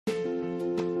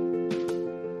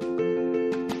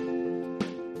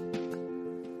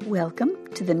Welcome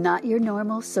to the Not Your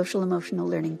Normal Social Emotional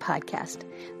Learning Podcast.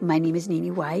 My name is Nini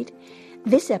White.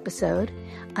 This episode,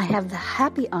 I have the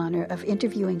happy honor of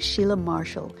interviewing Sheila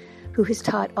Marshall, who has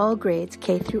taught all grades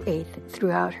K through 8th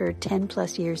throughout her 10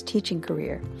 plus years teaching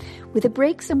career, with a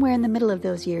break somewhere in the middle of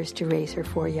those years to raise her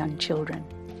 4 young children.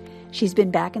 She's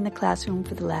been back in the classroom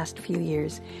for the last few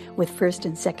years with first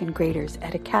and second graders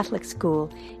at a Catholic school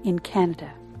in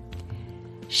Canada.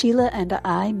 Sheila and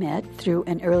I met through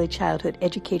an early childhood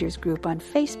educators group on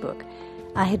Facebook.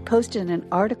 I had posted an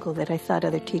article that I thought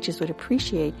other teachers would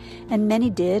appreciate, and many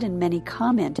did, and many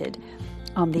commented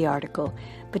on the article.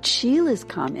 But Sheila's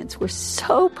comments were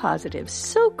so positive,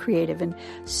 so creative, and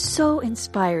so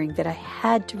inspiring that I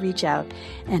had to reach out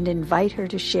and invite her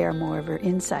to share more of her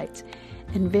insights.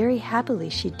 And very happily,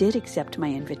 she did accept my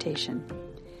invitation.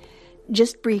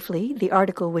 Just briefly, the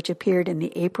article, which appeared in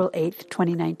the April 8th,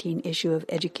 2019 issue of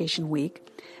Education Week,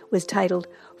 was titled,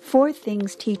 4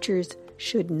 Things Teachers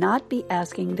Should Not Be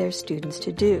Asking Their Students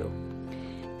to Do.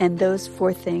 And those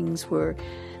 4 things were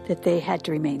that they had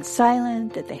to remain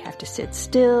silent, that they have to sit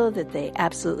still, that they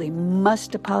absolutely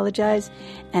must apologize,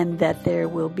 and that there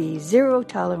will be zero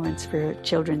tolerance for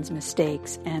children's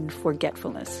mistakes and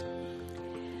forgetfulness.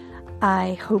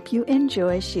 I hope you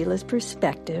enjoy Sheila's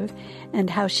perspective and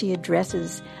how she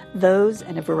addresses those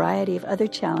and a variety of other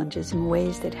challenges in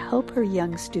ways that help her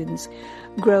young students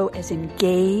grow as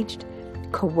engaged,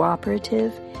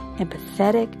 cooperative,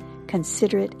 empathetic,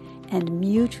 considerate, and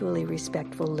mutually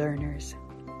respectful learners.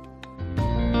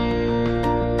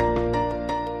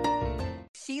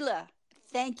 Sheila,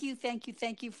 thank you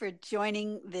for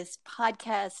joining this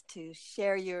podcast to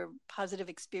share your positive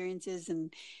experiences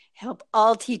and help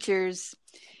all teachers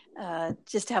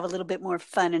just have a little bit more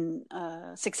fun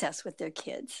and success with their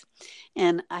kids.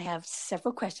 And I have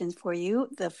several questions for you.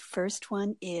 The first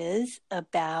one is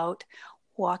about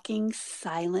walking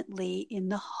silently in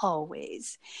the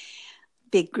hallways.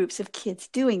 Big groups of kids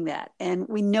doing that. And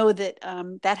we know that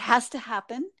that has to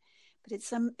happen, but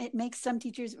it makes some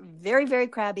teachers very, very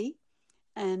crabby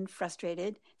and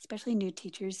frustrated, especially new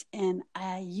teachers. And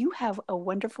you have a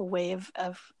wonderful way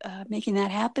of making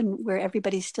that happen where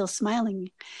everybody's still smiling.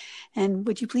 And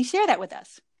would you please share that with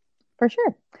us? For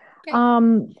sure. Great.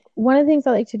 One of the things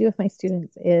I like to do with my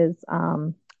students is,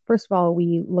 first of all,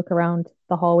 we look around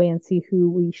the hallway and see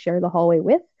who we share the hallway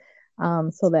with.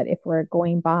 So that if we're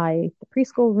going by the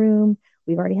preschool room,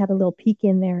 we've already had a little peek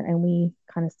in there and we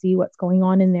kind of see what's going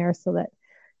on in there, so that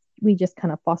we just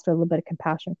kind of foster a little bit of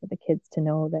compassion for the kids to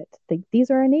know that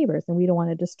these are our neighbors and we don't want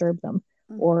to disturb them.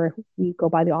 Mm-hmm. Or we go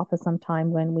by the office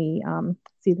sometime when we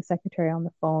see the secretary on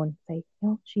the phone, say,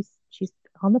 she's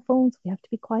on the phone, so we have to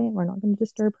be quiet. We're not going to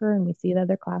disturb her. And we see the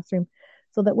other classroom,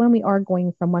 so that when we are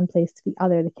going from one place to the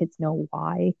other, the kids know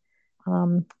why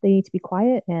they need to be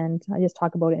quiet. And I just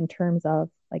talk about it in terms of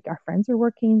like our friends are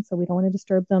working, so we don't want to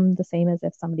disturb them. The same as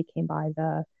if somebody came by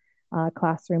the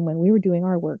classroom when we were doing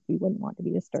our work, we wouldn't want to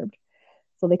be disturbed.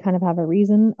 So they kind of have a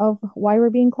reason of why we're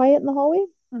being quiet in the hallway.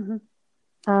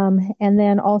 Mm-hmm. And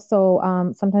then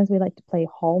also sometimes we like to play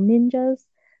hall ninjas.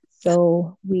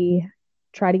 So we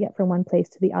try to get from one place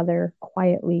to the other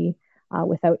quietly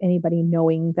without anybody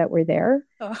knowing that we're there.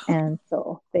 Oh. And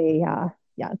so they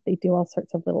do all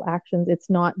sorts of little actions. It's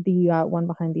not the one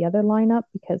behind the other lineup,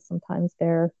 because sometimes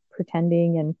they're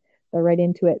pretending and they're right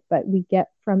into it, but we get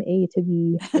from A to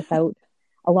B without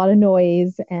a lot of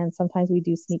noise. And sometimes we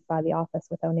do sneak by the office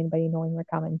without anybody knowing we're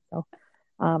coming. So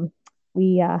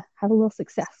we have a little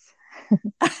success.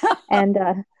 And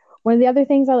one of the other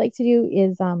things I like to do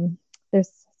is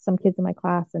there's some kids in my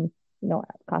class, and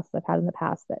classes I've had in the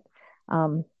past,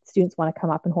 that students want to come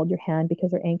up and hold your hand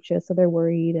because they're anxious, so they're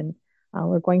worried, and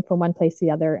we're going from one place to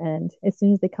the other. And as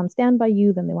soon as they come stand by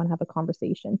you, then they want to have a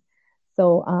conversation.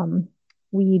 So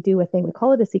we do a thing, we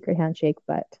call it a secret handshake,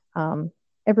 but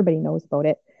everybody knows about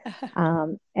it.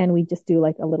 And we just do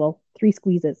like a little 3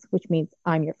 squeezes, which means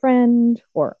I'm your friend,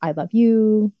 or I love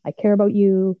you, I care about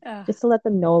you, just to let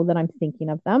them know that I'm thinking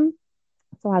of them.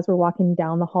 So as we're walking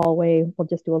down the hallway, we'll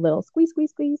just do a little squeeze,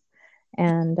 squeeze, squeeze.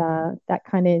 And that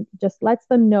kind of just lets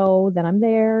them know that I'm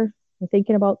there, I'm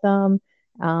thinking about them,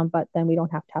 but then we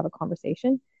don't have to have a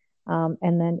conversation.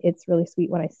 And then it's really sweet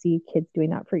when I see kids doing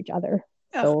that for each other.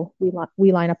 So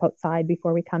we line up outside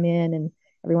before we come in, and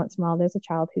every once in a while there's a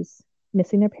child who's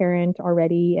missing their parent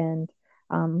already, and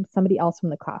somebody else from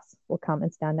the class will come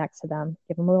and stand next to them,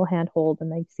 give them a little handhold, and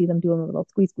they see them doing a little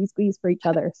squeeze, squeeze, squeeze for each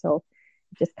other. So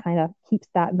it just kind of keeps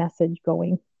that message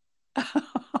going.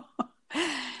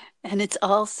 And it's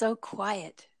all so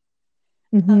quiet.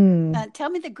 Mm-hmm. Tell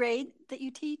me the grade that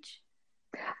you teach.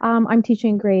 I'm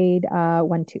teaching grade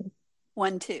 1-2.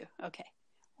 1-2. Okay.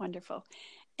 Wonderful.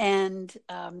 And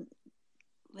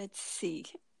let's see.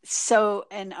 So,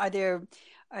 and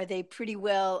are they pretty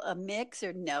well a mix,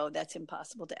 or no? That's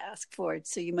impossible to ask for.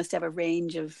 So you must have a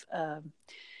range of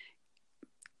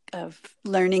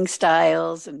learning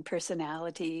styles and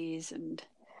personalities and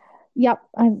Yep,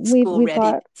 school we've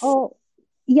got readiness.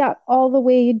 all the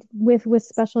way with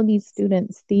special needs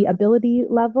students. The ability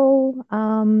level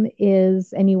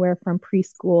is anywhere from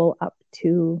preschool up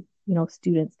to,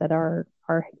 students that are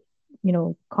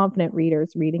confident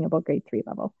readers reading about grade 3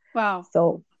 level. Wow.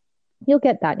 So you'll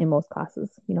get that in most classes,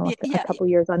 a couple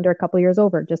years under, a couple years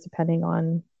over, just depending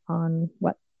on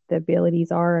what the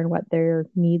abilities are and what their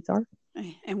needs are.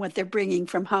 And what they're bringing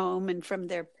from home and from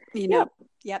their,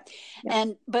 Yep.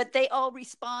 But they all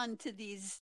respond to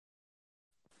these.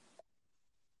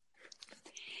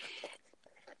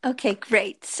 Okay,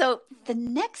 great. So the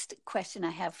next question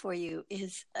I have for you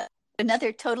is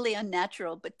another totally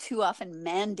unnatural but too often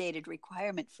mandated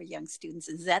requirement for young students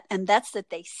that's that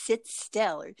they sit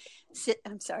still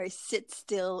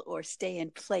or stay in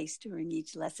place during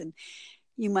each lesson.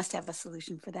 You must have a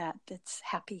solution for that that's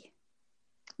happy.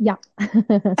 Yeah.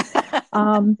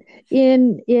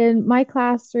 In my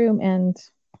classroom and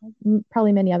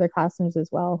probably many other classrooms as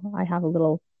well, I have a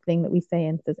little thing that we say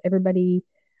and says everybody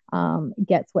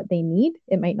gets what they need.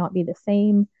 It might not be the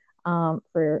same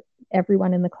for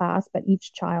everyone in the class, but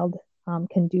each child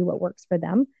can do what works for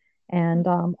them. And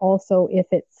also if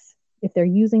they're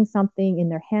using something in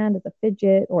their hand as a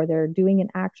fidget, or they're doing an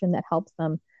action that helps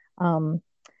them,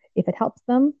 if it helps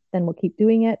them, then we'll keep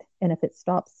doing it. And if it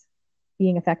stops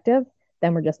being effective,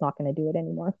 then we're just not going to do it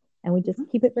anymore. And we just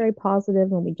keep it very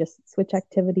positive, and we just switch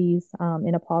activities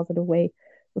in a positive way.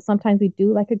 So sometimes we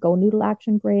do like a Go Noodle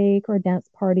action break or a dance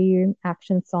party,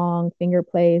 action song, finger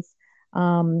plays.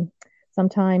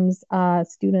 Sometimes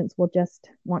students will just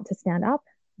want to stand up.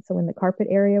 So in the carpet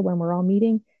area, when we're all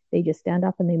meeting, they just stand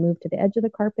up and they move to the edge of the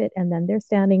carpet, and then they're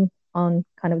standing on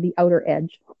kind of the outer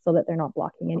edge so that they're not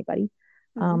blocking anybody.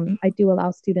 I do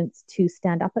allow students to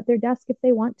stand up at their desk if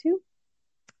they want to,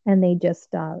 and they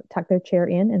just tuck their chair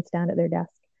in and stand at their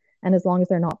desk. And as long as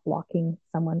they're not blocking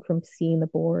someone from seeing the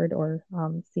board or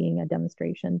seeing a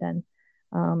demonstration, then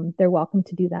they're welcome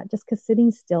to do that, just because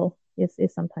sitting still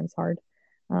is sometimes hard.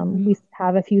 We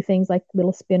have a few things like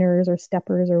little spinners or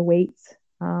steppers or weights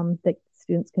that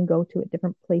students can go to at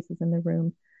different places in the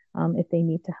room if they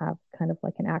need to have kind of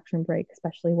like an action break,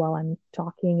 especially while I'm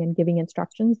talking and giving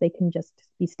instructions. They can just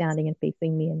be standing and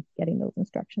facing me and getting those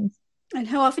instructions. And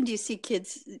how often do you see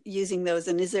kids using those?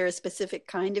 And is there a specific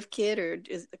kind of kid, or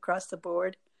is it across the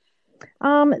board?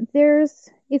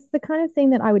 It's the kind of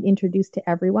thing that I would introduce to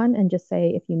everyone and just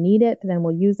say, if you need it, then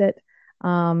we'll use it.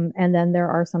 And then there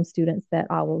are some students that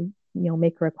I will,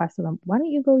 make a request of them. Why don't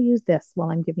you go use this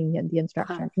while I'm giving you the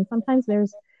instructions? And sometimes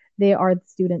they are the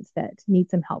students that need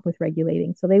some help with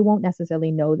regulating. So they won't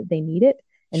necessarily know that they need it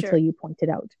until you point it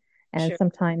out. And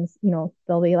sometimes,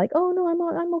 they'll be like, oh no,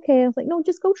 I'm okay. I was like, no,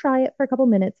 just go try it for a couple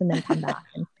minutes and then come back.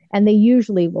 And they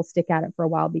usually will stick at it for a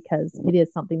while because it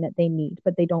is something that they need,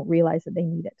 but they don't realize that they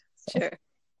need it. So, sure.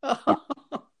 Oh,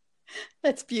 yeah.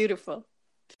 That's beautiful.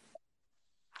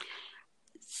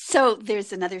 So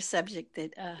there's another subject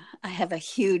that I have a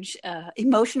huge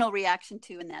emotional reaction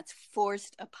to, and that's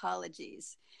forced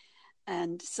apologies.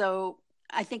 And so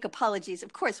I think apologies,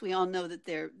 of course, we all know that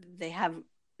they have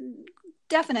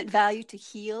definite value to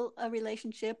heal a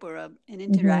relationship or an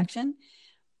interaction,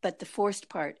 but the forced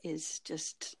part is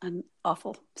just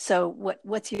awful. So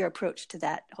what's your approach to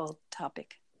that whole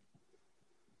topic?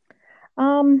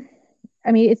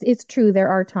 I mean, it's true. There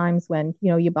are times when,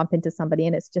 you bump into somebody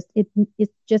and it's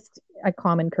just a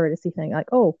common courtesy thing. Like,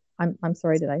 oh, I'm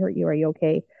sorry. Did I hurt you? Are you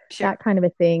okay? Sure. That kind of a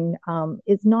thing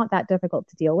is not that difficult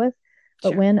to deal with.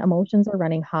 But when emotions are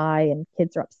running high and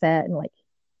kids are upset and like,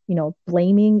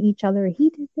 blaming each other, he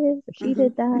did this or she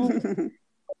did that.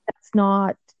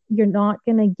 You're not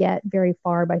going to get very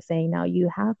far by saying, now you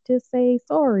have to say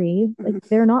sorry. Like,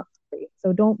 they're not sorry.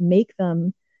 So don't make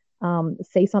them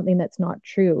say something that's not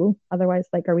true. Otherwise,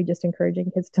 like, are we just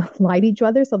encouraging kids to lie to each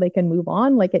other so they can move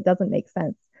on? Like, it doesn't make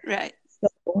sense. Right.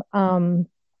 So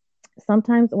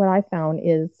sometimes what I found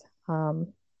is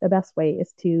the best way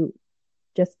is to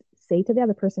just say to the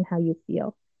other person how you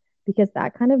feel, because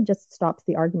that kind of just stops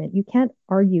the argument. You can't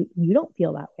argue, you don't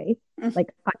feel that way.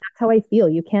 Like, that's how I feel.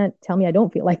 You can't tell me I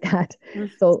don't feel like that.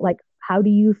 So like, how do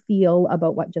you feel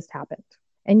about what just happened?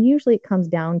 And usually it comes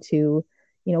down to,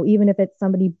 even if it's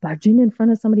somebody budging in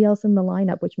front of somebody else in the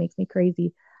lineup, which makes me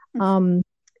crazy. How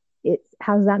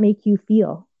does that make you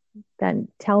feel? Then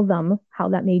tell them how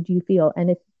that made you feel. And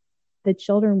if the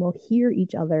children will hear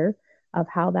each other of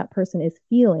how that person is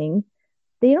feeling,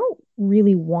 they don't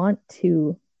really want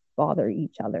to bother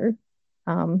each other.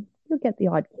 You'll get the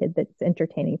odd kid that's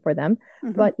entertaining for them,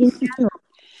 but in general,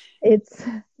 it's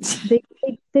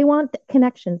they want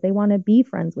connections. They want to be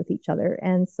friends with each other,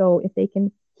 and so if they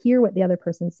can hear what the other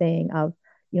person's saying of,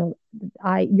 you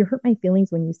hurt my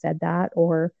feelings when you said that,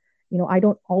 or I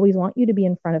don't always want you to be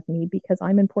in front of me because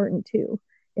I'm important too.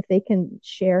 If they can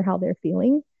share how they're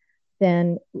feeling,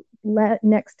 then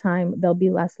next time they'll be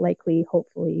less likely,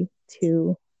 hopefully,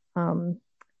 to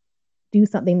do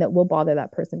something that will bother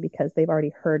that person because they've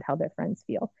already heard how their friends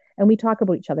feel. And we talk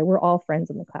about each other. We're all friends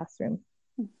in the classroom.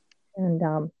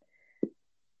 And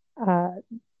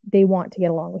they want to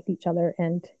get along with each other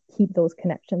and keep those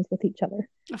connections with each other.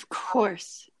 Of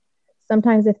course.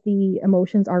 Sometimes if the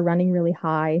emotions are running really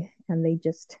high and they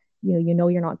just,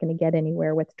 you're not going to get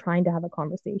anywhere with trying to have a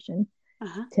conversation, to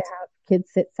have kids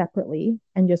sit separately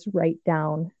and just write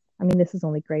down. I mean, this is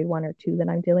only grade 1 or 2 that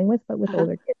I'm dealing with, but with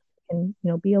older kids, can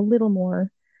be a little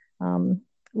more,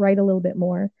 write a little bit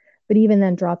more, but even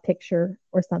then draw a picture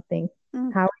or something.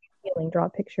 How are you feeling? Draw a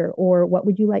picture. Or what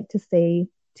would you like to say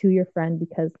to your friend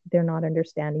because they're not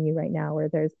understanding you right now, or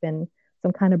there's been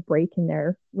some kind of break in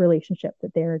their relationship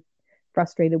that they're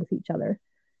frustrated with each other.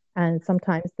 And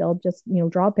sometimes they'll just,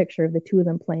 draw a picture of the two of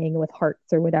them playing with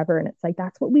hearts or whatever. And it's like,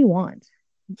 that's what we want.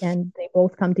 And they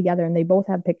both come together and they both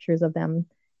have pictures of them.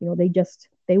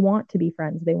 They want to be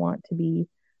friends. They want to be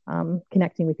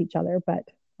connecting with each other, but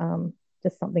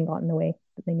just something got in the way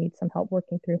that they need some help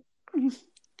working through.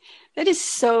 That is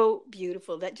so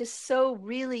beautiful. That just so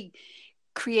really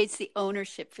creates the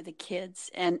ownership for the kids.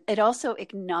 And it also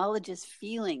acknowledges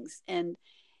feelings, and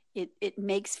it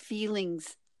makes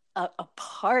feelings a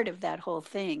part of that whole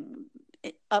thing,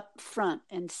 up front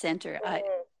and center.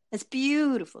 It's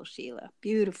beautiful, Sheila.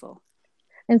 Beautiful.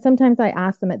 And sometimes I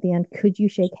ask them at the end, could you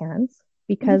shake hands?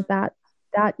 Because that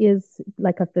is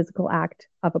like a physical act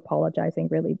of apologizing,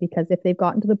 really, because if they've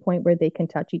gotten to the point where they can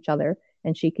touch each other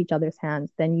and shake each other's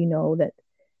hands, then you know that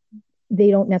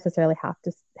they don't necessarily have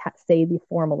to say the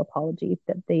formal apology,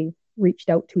 that they reached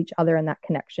out to each other and that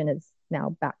connection is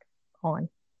now back on.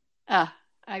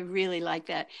 I really like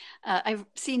that. I've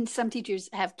seen some teachers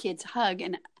have kids hug,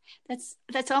 and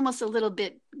that's almost a little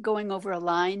bit going over a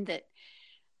line that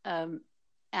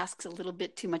asks a little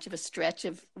bit too much of a stretch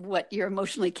of what you're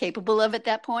emotionally capable of at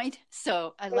that point.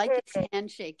 So I like this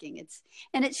handshaking.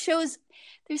 It shows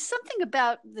there's something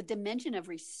about the dimension of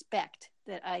respect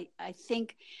that I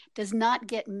think does not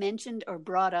get mentioned or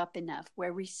brought up enough,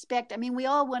 where respect, I mean, we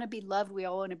all want to be loved. We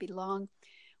all want to belong.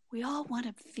 We all want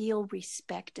to feel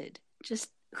respected, just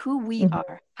who we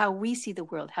are, how we see the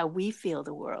world, how we feel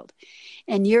the world.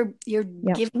 And you're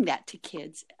giving that to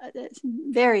kids. It's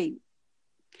very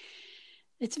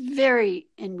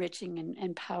enriching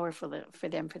and powerful for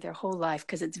them for their whole life,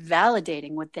 because it's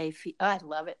validating what they feel. Oh, I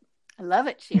love it. I love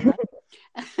it, Sheila.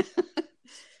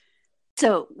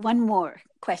 So one more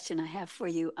question I have for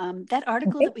you. That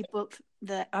article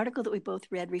that we both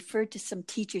read referred to some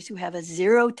teachers who have a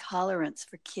zero tolerance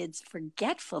for kids'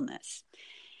 forgetfulness.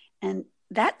 And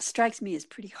that strikes me as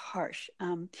pretty harsh.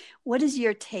 What is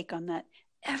your take on that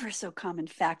ever so common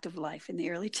fact of life in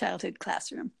the early childhood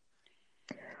classroom?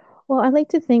 Well, I like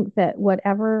to think that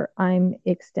whatever I'm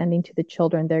extending to the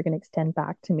children, they're going to extend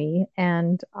back to me.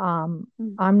 And I'm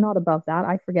not above that.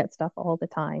 I forget stuff all the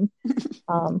time.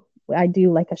 I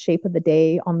do like a shape of the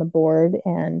day on the board.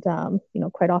 And,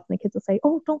 quite often the kids will say,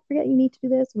 oh, don't forget, you need to do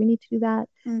this. We need to do that.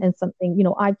 And something,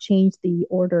 I've changed the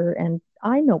order and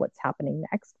I know what's happening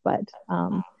next, but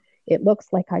it looks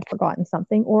like I've forgotten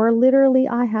something, or literally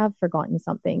I have forgotten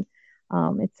something.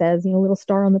 It says, little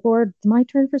star on the board, it's my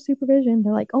turn for supervision.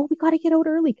 They're like, oh, we got to get out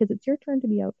early because it's your turn to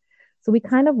be out. So we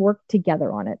kind of work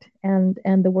together on it. And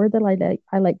the word that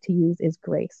I like to use is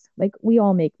grace. Like, we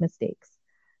all make mistakes.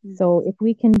 So if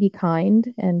we can be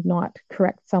kind and not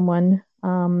correct someone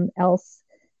else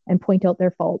and point out their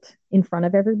fault in front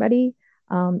of everybody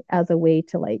as a way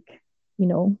to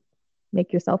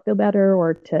make yourself feel better,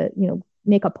 or to,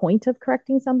 make a point of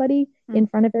correcting somebody in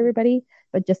front of everybody,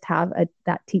 but just have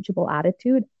that teachable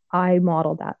attitude. I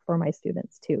model that for my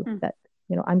students too, that,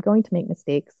 I'm going to make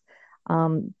mistakes.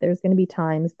 There's going to be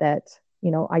times that,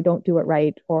 I don't do it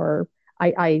right, or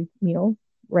I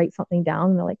write something down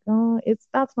and they're like, oh,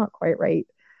 that's not quite right.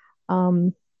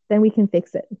 Then we can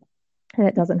fix it. And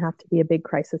it doesn't have to be a big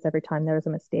crisis every time there's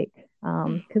a mistake.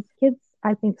 Because kids,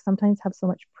 I think, sometimes have so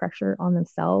much pressure on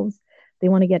themselves. They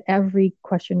want to get every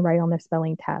question right on their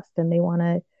spelling test. And they want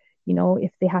to,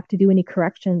 if they have to do any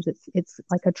corrections, it's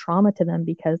like a trauma to them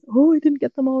because, oh, I didn't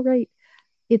get them all right.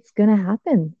 It's going to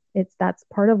happen. That's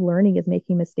part of learning, is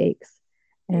making mistakes.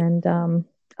 And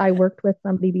I worked with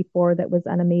somebody before that was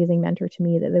an amazing mentor to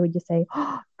me, that they would just say,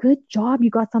 oh, good job,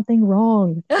 you got something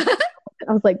wrong. I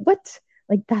was like, what?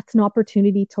 Like, that's an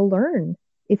opportunity to learn.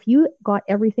 If you got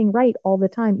everything right all the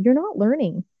time, you're not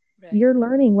learning. Right. You're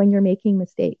learning when you're making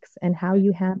mistakes, and how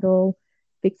you handle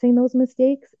fixing those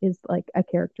mistakes is like a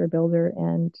character builder.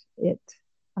 And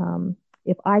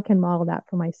if I can model that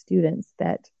for my students,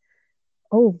 that,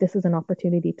 oh, this is an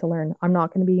opportunity to learn. I'm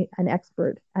not going to be an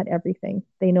expert at everything.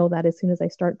 They know that as soon as I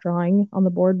start drawing on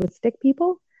the board with stick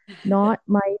people, not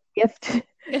my gift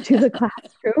to the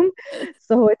classroom.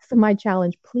 So it's my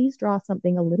challenge. Please draw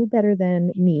something a little better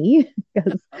than me,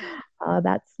 because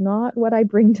that's not what I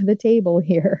bring to the table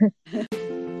here.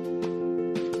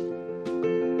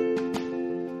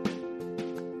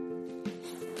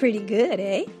 Pretty good,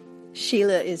 eh?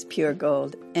 Sheila is pure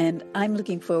gold, and I'm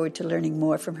looking forward to learning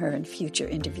more from her in future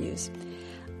interviews.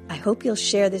 I hope you'll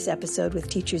share this episode with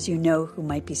teachers you know who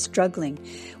might be struggling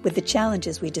with the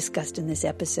challenges we discussed in this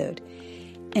episode.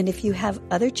 And if you have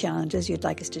other challenges you'd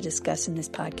like us to discuss in this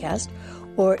podcast,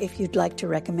 or if you'd like to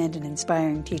recommend an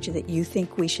inspiring teacher that you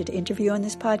think we should interview on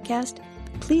this podcast,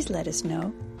 please let us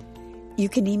know. You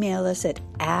can email us at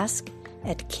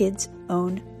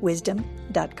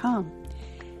ask@kidsownwisdom.com.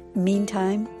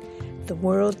 Meantime, the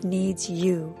world needs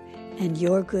you and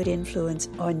your good influence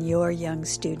on your young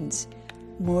students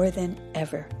more than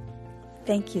ever.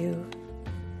 Thank you.